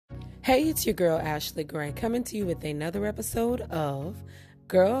Hey, it's your girl Ashley Gray coming to you with another episode of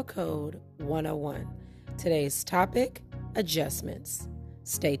Girl Code 101. Today's topic, adjustments.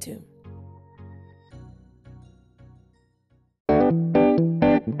 Stay tuned.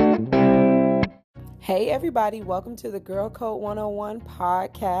 Hey everybody, welcome to the Girl Code 101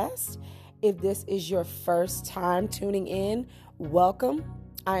 podcast. If this is your first time tuning in, welcome.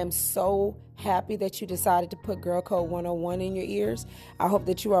 I am so happy that you decided to put Girl Code 101 in your ears. I hope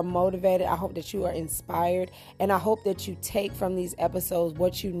that you are motivated. I hope that you are inspired. And I hope that you take from these episodes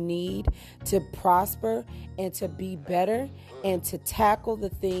what you need to prosper and to be better and to tackle the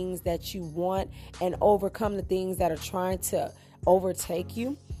things that you want and overcome the things that are trying to overtake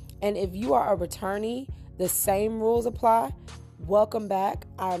you. And if you are a returnee, the same rules apply. Welcome back.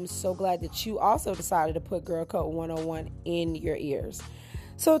 I'm so glad that you also decided to put Girl Code 101 in your ears.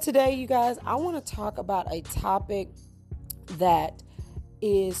 So today, you guys, I want to talk about a topic that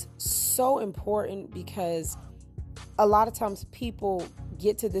is so important because a lot of times people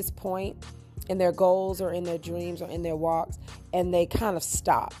get to this point in their goals or in their dreams or in their walks and they kind of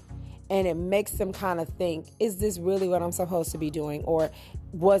stop. And it makes them kind of think, is this really what I'm supposed to be doing? Or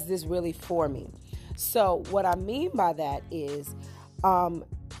was this really for me? So what I mean by that is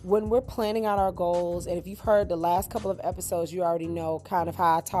when we're planning out our goals, and if you've heard the last couple of episodes, you already know kind of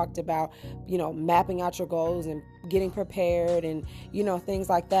how I talked about, mapping out your goals and getting prepared and, things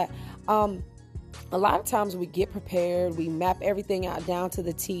like that. A lot of times we get prepared, we map everything out down to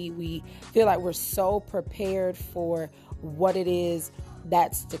the T. We feel like we're so prepared for what it is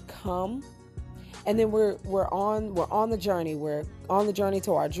that's to come. And then we're on the journey. We're on the journey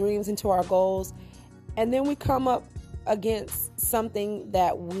to our dreams and to our goals. And then we come up against something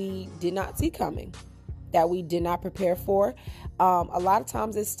that we did not see coming, that we did not prepare for. A lot of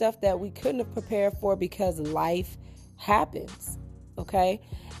times it's stuff that we couldn't have prepared for because life happens. Okay.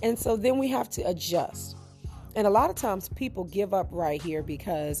 And so then we have to adjust. And a lot of times people give up right here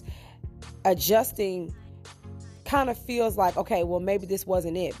because adjusting kind of feels like, okay, well, maybe this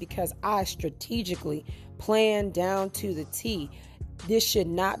wasn't it because I strategically planned down to the T. This should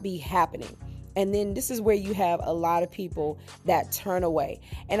not be happening. And then this is where you have a lot of people that turn away.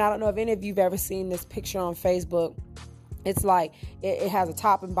 And I don't know if any of you've ever seen this picture on Facebook. It's like it has a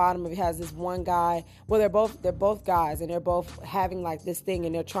top and bottom. It has this one guy. Well, they're both guys, and they're both having like this thing,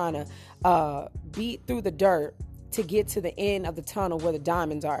 and they're trying to beat through the dirt to get to the end of the tunnel where the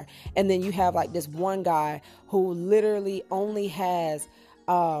diamonds are. And then you have like this one guy who literally only has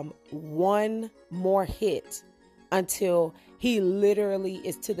one more hit until he literally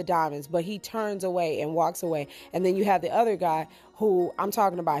is to the diamonds, but he turns away and walks away. And then you have the other guy who I'm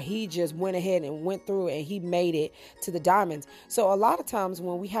talking about, he just went ahead and went through and he made it to the diamonds. So a lot of times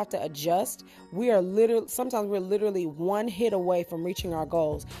when we have to adjust, sometimes we're literally one hit away from reaching our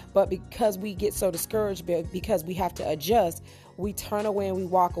goals. But because we get so discouraged because we have to adjust, we turn away and we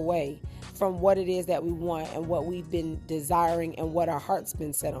walk away from what it is that we want and what we've been desiring and what our heart's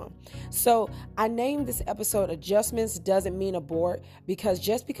been set on. So I named this episode Adjustments Doesn't Mean Abort, because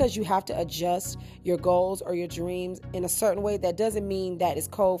just because you have to adjust your goals or your dreams in a certain way, that doesn't mean that it's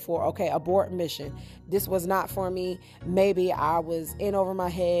code for, okay, abort mission. This was not for me. Maybe I was in over my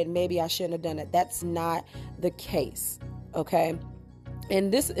head. Maybe I shouldn't have done it. That's not the case. Okay.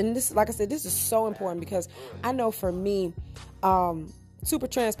 And this, like I said, this is so important because I know for me, super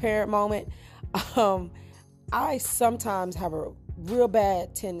transparent moment. I sometimes have a real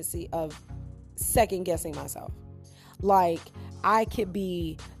bad tendency of second guessing myself. Like I could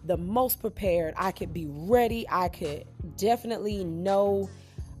be the most prepared. I could be ready. I could definitely know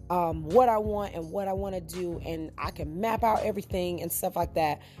what I want and what I want to do. And I can map out everything and stuff like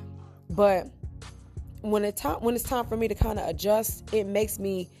that. But when it's time for me to kind of adjust, it makes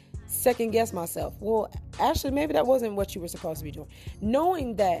me second guess myself. Well, actually, maybe that wasn't what you were supposed to be doing.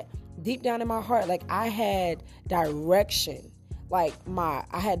 Knowing that deep down in my heart, like I had direction, I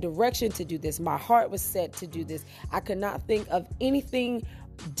had direction to do this. My heart was set to do this. I could not think of anything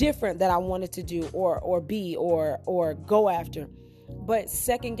different that I wanted to do or be or go after, but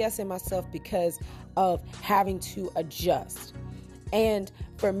second guessing myself because of having to adjust. And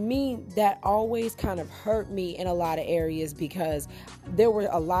for me, that always kind of hurt me in a lot of areas because there were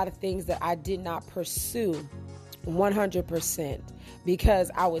a lot of things that I did not pursue 100% because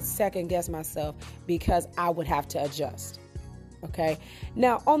I would second guess myself because I would have to adjust. Okay.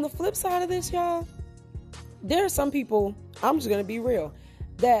 Now, on the flip side of this, y'all, there are some people, I'm just going to be real,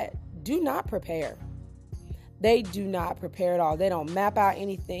 that do not prepare. They do not prepare at all. They don't map out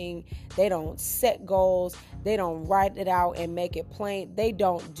anything. They don't set goals. They don't write it out and make it plain. They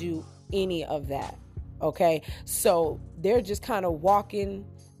don't do any of that. Okay. So they're just kind of walking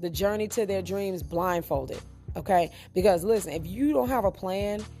the journey to their dreams blindfolded. Okay? Because listen, if you don't have a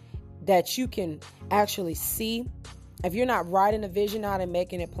plan that you can actually see, if you're not writing a vision out and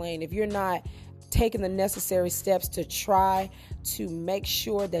making it plain, if you're not taking the necessary steps to try to make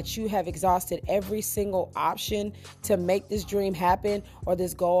sure that you have exhausted every single option to make this dream happen or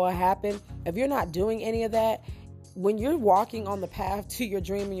this goal happen, if you're not doing any of that, when you're walking on the path to your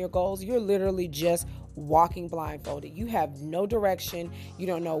dream and your goals, you're literally just walking blindfolded. You have no direction. You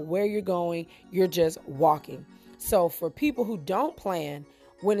don't know where you're going. You're just walking. So for people who don't plan,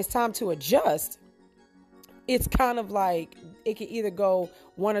 when it's time to adjust, it's kind of like it can either go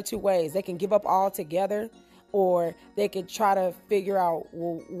one or two ways. They can give up altogether, or they could try to figure out,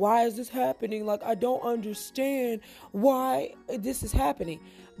 well, why is this happening? Like, I don't understand why this is happening.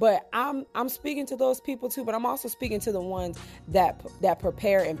 But I'm speaking to those people too, but I'm also speaking to the ones that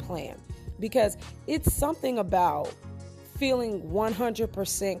prepare and plan, because it's something about feeling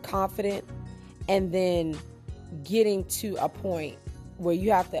 100% confident and then getting to a point where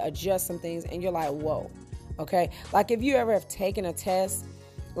you have to adjust some things and you're like, whoa. Okay. Like if you ever have taken a test,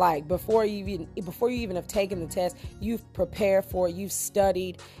 like before you even have taken the test, you've prepared for it, you've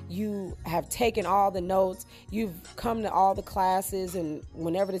studied, you have taken all the notes, you've come to all the classes, and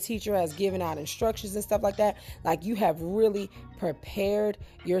whenever the teacher has given out instructions and stuff like that, like you have really prepared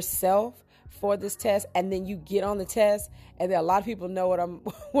yourself for this test, and then you get on the test, and then a lot of people know what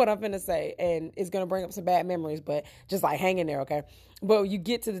I'm finna say, and it's gonna bring up some bad memories, but just like hang in there, okay? But you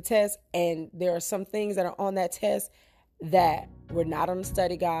get to the test, and there are some things that are on that test that were not on the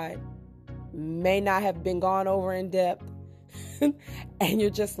study guide, may not have been gone over in depth, and you're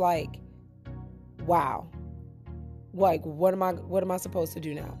just like, wow, like what am I supposed to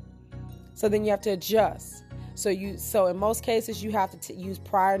do now? So then you have to adjust. So in most cases you have to use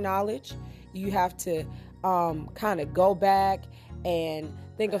prior knowledge. You have to kind of go back and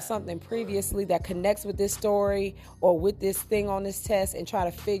think of something previously that connects with this story or with this thing on this test and try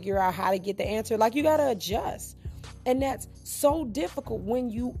to figure out how to get the answer. Like you got to adjust. And that's so difficult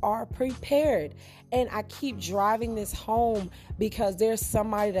when you are prepared. And I keep driving this home because there's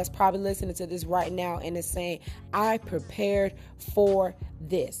somebody that's probably listening to this right now and is saying, I prepared for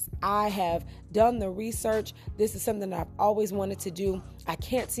this. I have done the research. This is something that I've always wanted to do. I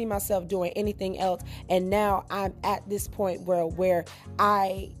can't see myself doing anything else. And now I'm at this point where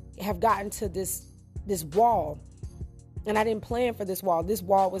I have gotten to this wall. And I didn't plan for this wall. This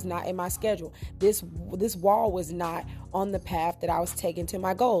wall was not in my schedule. This wall was not on the path that I was taking to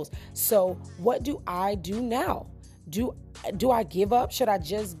my goals. So what do I do now? Do I give up? Should I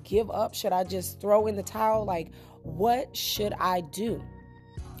just give up? Should I just throw in the towel? Like, what should I do?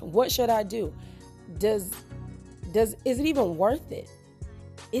 What should I do? Is it even worth it?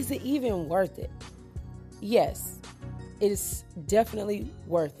 Is it even worth it? Yes, it is definitely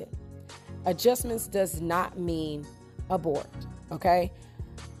worth it. Adjustments does not mean abort. Okay.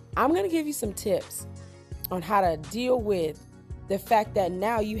 I'm going to give you some tips on how to deal with the fact that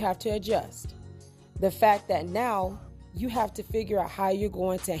now you have to adjust. The fact that now you have to figure out how you're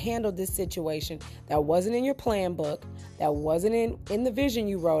going to handle this situation that wasn't in your plan book, that wasn't in the vision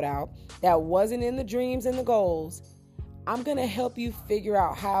you wrote out, that wasn't in the dreams and the goals. I'm going to help you figure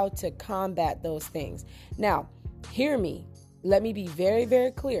out how to combat those things. Now, hear me. Let me be very,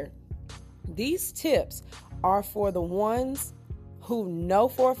 very clear. These tips are for the ones who know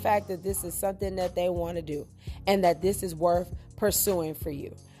for a fact that this is something that they want to do and that this is worth pursuing for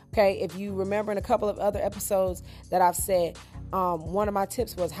you. Okay, if you remember in a couple of other episodes that I've said, one of my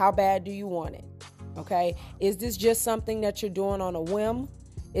tips was, how bad do you want it? Okay, is this just something that you're doing on a whim?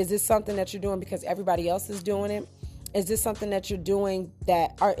 Is this something that you're doing because everybody else is doing it? Is this something that you're doing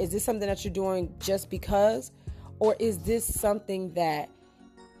just because? Or is this something that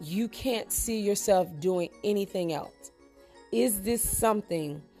you can't see yourself doing anything else? Is this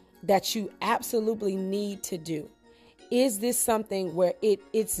something that you absolutely need to do? Is this something where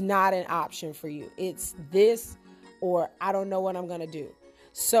it's not an option for you? It's this, or I don't know what I'm going to do.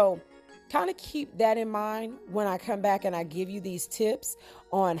 So kind of keep that in mind when I come back and I give you these tips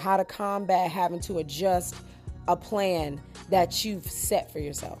on how to combat having to adjust a plan that you've set for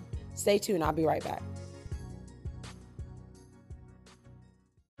yourself. Stay tuned. I'll be right back.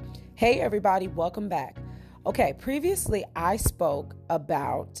 Hey everybody, welcome back. Okay, previously I spoke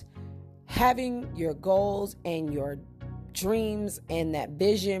about having your goals and your dreams and that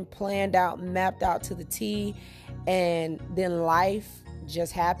vision planned out, mapped out to the T, and then life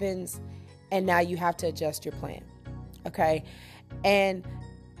just happens and now you have to adjust your plan. Okay? And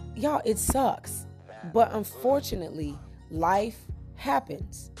y'all, it sucks. But unfortunately, life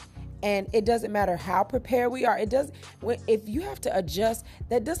happens. And it doesn't matter how prepared we are. If you have to adjust,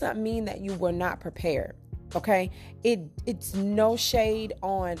 that does not mean that you were not prepared. Okay. It's no shade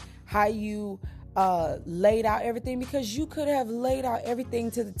on how you laid out everything, because you could have laid out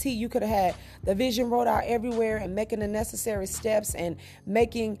everything to the T. You could have had the vision wrote out everywhere and making the necessary steps and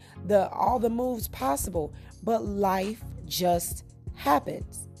making all the moves possible. But life just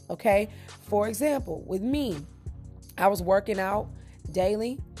happens. Okay. For example, with me, I was working out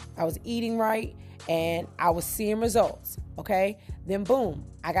daily. I was eating right, and I was seeing results. Okay. Then boom,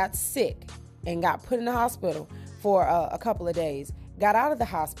 I got sick and got put in the hospital for a couple of days. Got out of the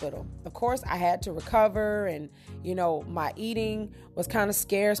hospital. Of course, I had to recover, and, my eating was kind of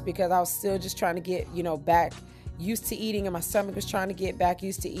scarce because I was still just trying to get, back used to eating, and my stomach was trying to get back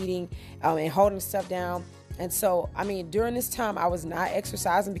used to eating and holding stuff down. And so, during this time, I was not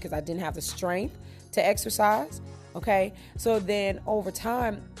exercising because I didn't have the strength to exercise. Okay. So then over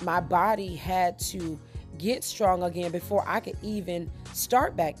time, my body had to get strong again before I could even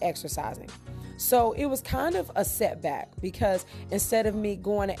start back exercising. So it was kind of a setback, because instead of me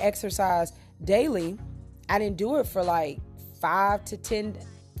going to exercise daily, I didn't do it for like 5 to 10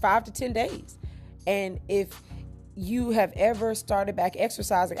 days. And if you have ever started back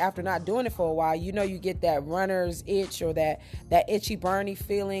exercising after not doing it for a while, you get that runner's itch, or that itchy burny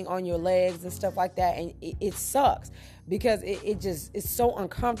feeling on your legs and stuff like that. And it sucks, because it's so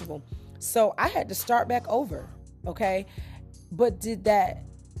uncomfortable. So I had to start back over. Okay. But did that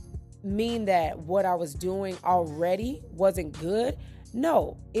mean that what I was doing already wasn't good?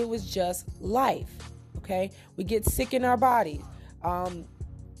 No, it was just life. Okay. We get sick in our bodies.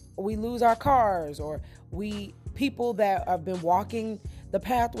 We lose our cars, or people that have been walking the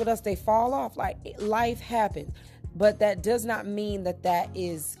path with us, they fall off. Like, life happens. But that does not mean that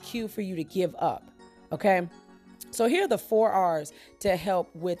is cue for you to give up. Okay. So here are the 4 R's to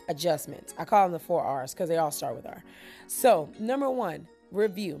help with adjustments. I call them the 4 R's because they all start with R. So number 1,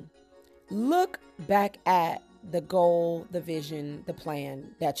 review. Look back at the goal, the vision, the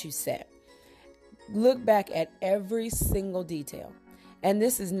plan that you set. Look back at every single detail. And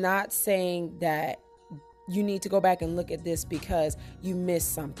this is not saying that you need to go back and look at this because you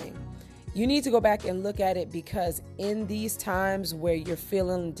missed something. You need to go back and look at it because in these times where you're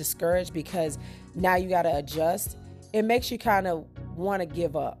feeling discouraged because now you got to adjust, it makes you kind of want to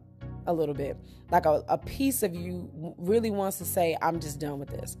give up a little bit. Like a piece of you really wants to say, I'm just done with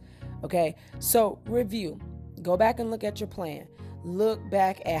this. Okay. So review, go back and look at your plan. Look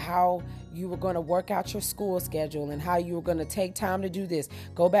back at how you were going to work out your school schedule and how you were going to take time to do this.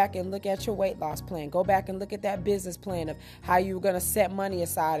 Go back and look at your weight loss plan. Go back and look at that business plan of how you were going to set money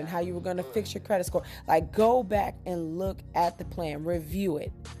aside and how you were going to fix your credit score. Like, go back and look at the plan. Review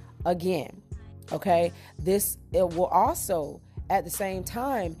it again. Okay. It will also at the same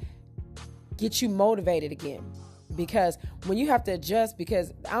time get you motivated again. Because when you have to adjust,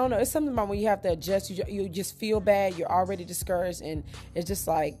 because I don't know, it's something about when you have to adjust, you just feel bad, you're already discouraged, and it's just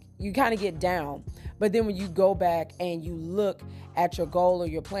like you kind of get down. But then when you go back and you look at your goal or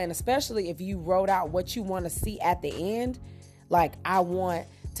your plan, especially if you wrote out what you want to see at the end, like, I want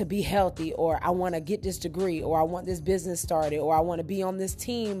to be healthy, or I want to get this degree, or I want this business started, or I want to be on this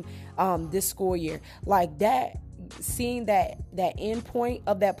team this school year, like that, seeing that end point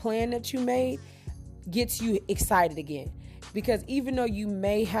of that plan that you made gets you excited again. Because even though you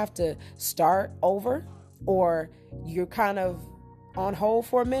may have to start over, or you're kind of on hold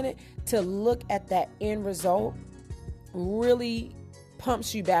for a minute, to look at that end result really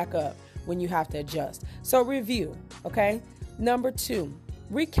pumps you back up when you have to adjust. So review. Okay. Number 2,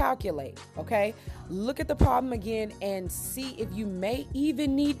 recalculate. Okay. Look at the problem again and see if you may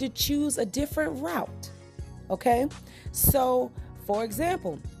even need to choose a different route. Okay. So for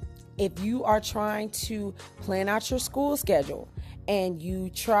example, if you are trying to plan out your school schedule and you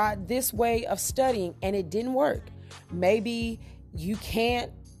tried this way of studying and it didn't work, maybe you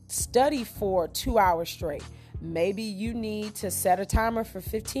can't study for 2 hours straight. Maybe you need to set a timer for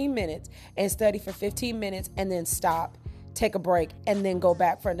 15 minutes and study for 15 minutes and then stop, take a break, and then go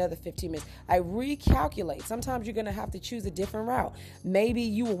back for another 15 minutes. Like, recalculate. Sometimes you're going to have to choose a different route. Maybe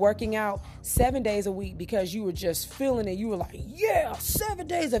you were working out 7 days a week because you were just feeling it. You were like, yeah, 7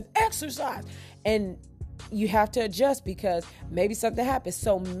 days of exercise. And you have to adjust because maybe something happens.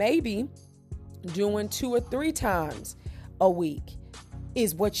 So maybe doing 2 or 3 times a week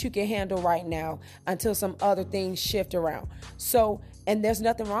is what you can handle right now until some other things shift around. So, and there's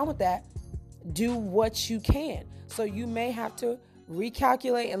nothing wrong with that. Do what you can. So you may have to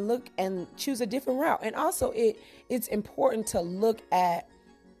recalculate and look and choose a different route. And also it's important to look at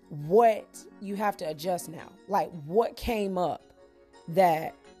what you have to adjust now. Like, what came up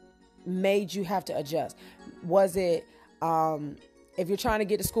that made you have to adjust? Was it, if you're trying to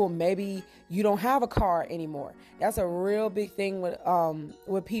get to school, maybe you don't have a car anymore. That's a real big thing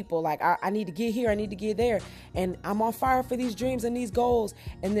with people. Like, I need to get here, I need to get there, and I'm on fire for these dreams and these goals.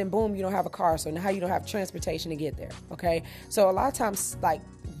 And then boom, you don't have a car. So now you don't have transportation to get there. Okay. So a lot of times, like,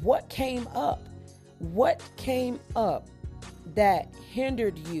 what came up that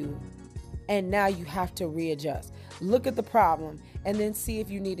hindered you, and now you have to readjust. Look at the problem and then see if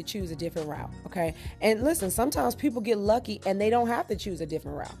you need to choose a different route. Okay. And listen, sometimes people get lucky and they don't have to choose a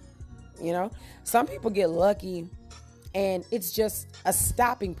different route. You know, some people get lucky and it's just a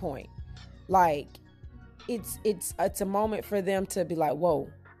stopping point. Like, it's a moment for them to be like, whoa,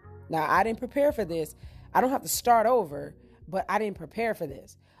 now I didn't prepare for this. I don't have to start over, but I didn't prepare for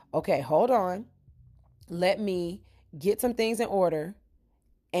this. Okay, hold on. Let me get some things in order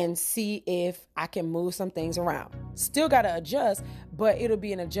and see if I can move some things around. Still got to adjust, but it'll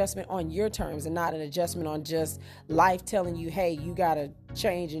be an adjustment on your terms and not an adjustment on just life telling you, hey, you got to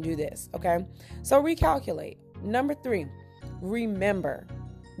change and do this. Okay. So recalculate. Number 3, remember.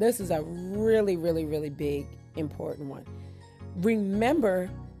 This is a really, really, really big, important one. Remember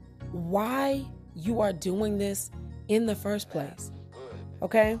why you are doing this in the first place.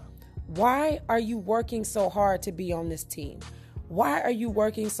 Okay. Why are you working so hard to be on this team? Why are you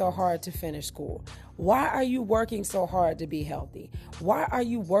working so hard to finish school? Why are you working so hard to be healthy? Why are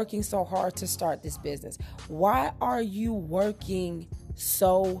you working so hard to start this business? Why are you working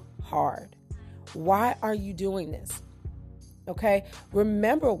so hard? Why are you doing this? Okay,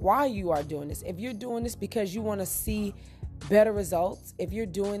 remember why you are doing this. If you're doing this because you want to see better results, if you're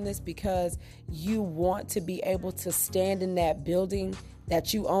doing this because you want to be able to stand in that building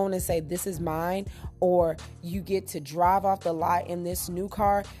that you own and say, this is mine, or you get to drive off the lot in this new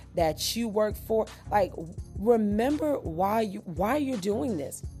car that you work for. Like, remember why you're doing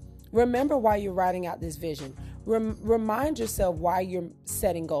this. Remember why you're writing out this vision. Remind yourself why you're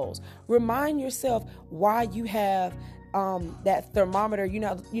setting goals. Remind yourself why you have that thermometer. You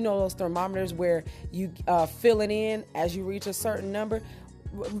know those thermometers where you fill it in as you reach a certain number.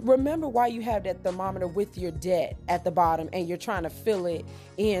 Remember why you have that thermometer with your debt at the bottom and you're trying to fill it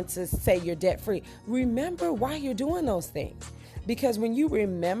in to say you're debt free. Remember why you're doing those things. Because when you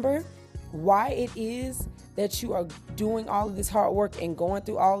remember why it is that you are doing all of this hard work and going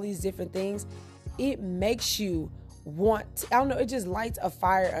through all these different things, it makes you want to, I don't know, it just lights a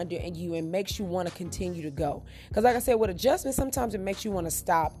fire under you and makes you want to continue to go. Because like I said, with adjustment, sometimes it makes you want to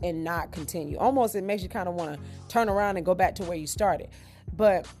stop and not continue. Almost it makes you kind of want to turn around and go back to where you started.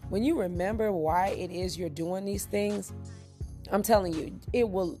 But when you remember why it is you're doing these things, I'm telling you, it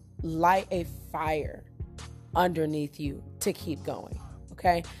will light a fire underneath you to keep going.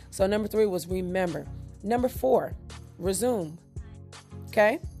 Okay. So number 3 was remember. Number 4, resume.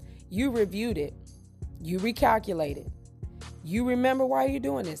 Okay. You reviewed it. You recalculated. You remember why you're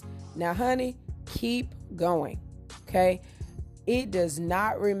doing this. Now, honey, keep going. Okay. It does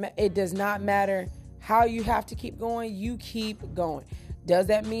not matter how you have to keep going. You keep going. Does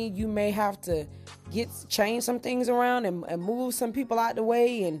that mean you may have to change some things around and move some people out the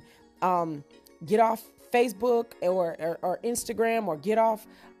way and get off Facebook or Instagram, or get off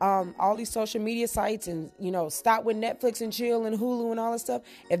all these social media sites and, stop with Netflix and chill and Hulu and all that stuff?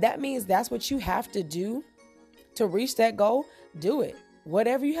 If that means that's what you have to do to reach that goal, do it.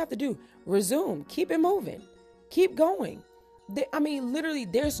 Whatever you have to do, resume, keep it moving, keep going. Literally,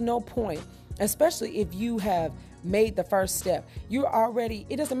 there's no point, especially if you have made the first step.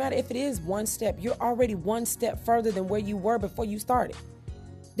 It doesn't matter if it is one step, you're already one step further than where you were before you started.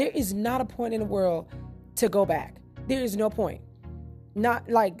 There is not a point in the world to go back. There is no point. Not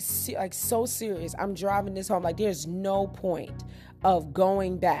like so serious. I'm driving this home. Like, there's no point of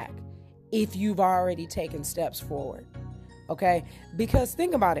going back if you've already taken steps forward. Okay? Because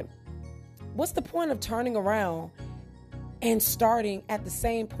think about it. What's the point of turning around and starting at the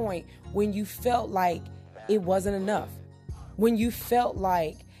same point when you felt like it wasn't enough? When you felt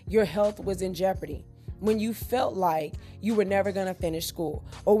like your health was in jeopardy? When you felt like you were never going to finish school,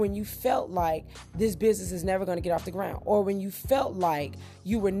 or when you felt like this business is never going to get off the ground, or when you felt like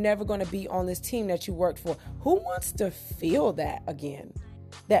you were never going to be on this team that you worked for? Who wants to feel that again?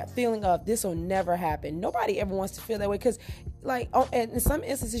 That feeling of this will never happen. Nobody ever wants to feel that way, because in some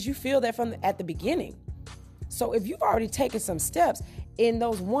instances you feel that at the beginning. So if you've already taken some steps, in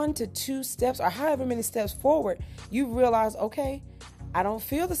those 1 to 2 steps or however many steps forward, you realize, okay, I don't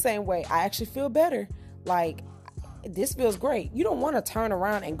feel the same way. I actually feel better. Like, this feels great. You don't want to turn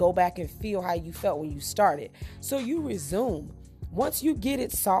around and go back and feel how you felt when you started. So you resume. Once you get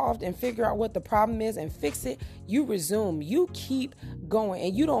it solved and figure out what the problem is and fix it, you resume. You keep going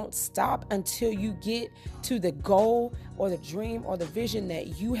and you don't stop until you get to the goal or the dream or the vision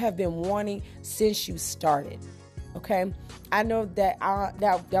that you have been wanting since you started. Okay, I know that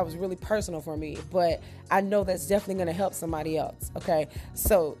that was really personal for me, but I know that's definitely going to help somebody else. Okay,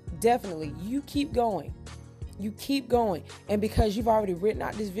 so definitely you keep going. You keep going. And because you've already written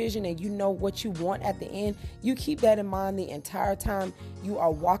out this vision and you know what you want at the end, you keep that in mind the entire time you are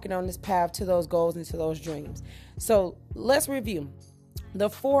walking on this path to those goals and to those dreams. So let's review. The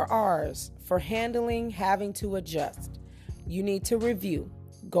 4 R's for handling having to adjust. You need to review.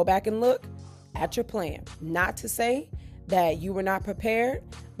 Go back and look at your plan. Not to say that you were not prepared,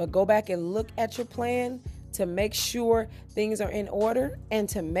 but go back and look at your plan to make sure things are in order and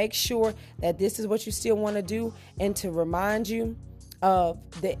to make sure that this is what you still want to do and to remind you of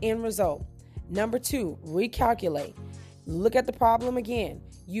the end result. Number 2, recalculate. Look at the problem again.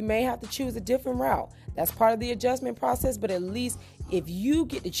 You may have to choose a different route. That's part of the adjustment process, but at least if you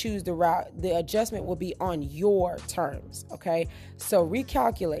get to choose the route, the adjustment will be on your terms, okay? So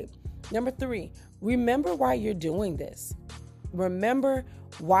recalculate. Number 3, remember why you're doing this. Remember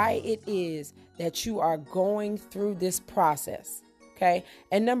why it is that you are going through this process, okay?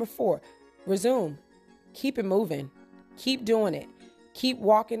 And number 4, resume. Keep it moving. Keep doing it. Keep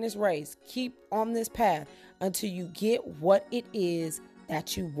walking this race. Keep on this path until you get what it is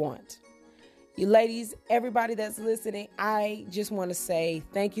that you want. You ladies, everybody that's listening, I just want to say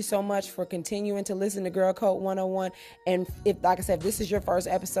thank you so much for continuing to listen to Girl Code 101. And if, like I said, if this is your first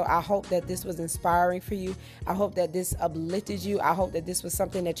episode, I hope that this was inspiring for you. I hope that this uplifted you. I hope that this was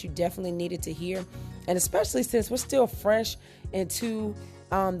something that you definitely needed to hear. And especially since we're still fresh into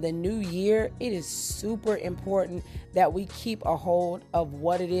the new year, it is super important that we keep a hold of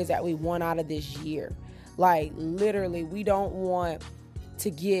what it is that we want out of this year. Like literally, we don't want to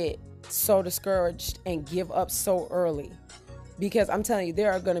get so discouraged and give up so early, because I'm telling you,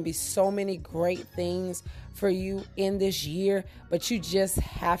 there are going to be so many great things for you in this year, but you just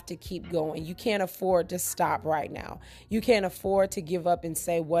have to keep going. You can't afford to stop right now. You can't afford to give up and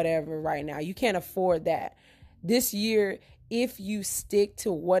say whatever right now. You can't afford that. This year, if you stick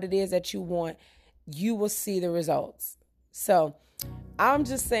to what it is that you want, you will see the results. So I'm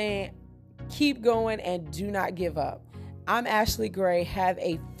just saying, keep going and do not give up. I'm Ashley Gray. Have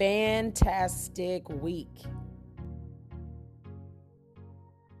a fantastic week.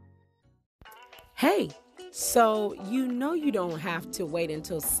 Hey, so you know you don't have to wait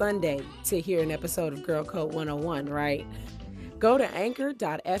until Sunday to hear an episode of Girl Code 101, right? Go to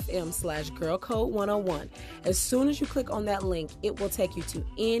anchor.fm/girlcode101. As soon as you click on that link, it will take you to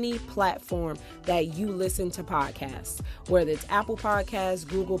any platform that you listen to podcasts, whether it's Apple Podcasts,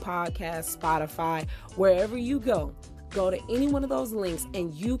 Google Podcasts, Spotify, wherever you go. Go to any one of those links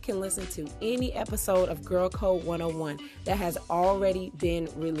and you can listen to any episode of Girl Code 101 that has already been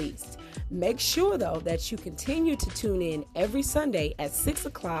released. Make sure, though, that you continue to tune in every Sunday at 6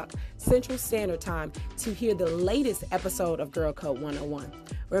 o'clock Central Standard Time to hear the latest episode of Girl Code 101.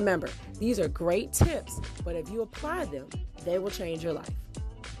 Remember, these are great tips, but if you apply them, they will change your life.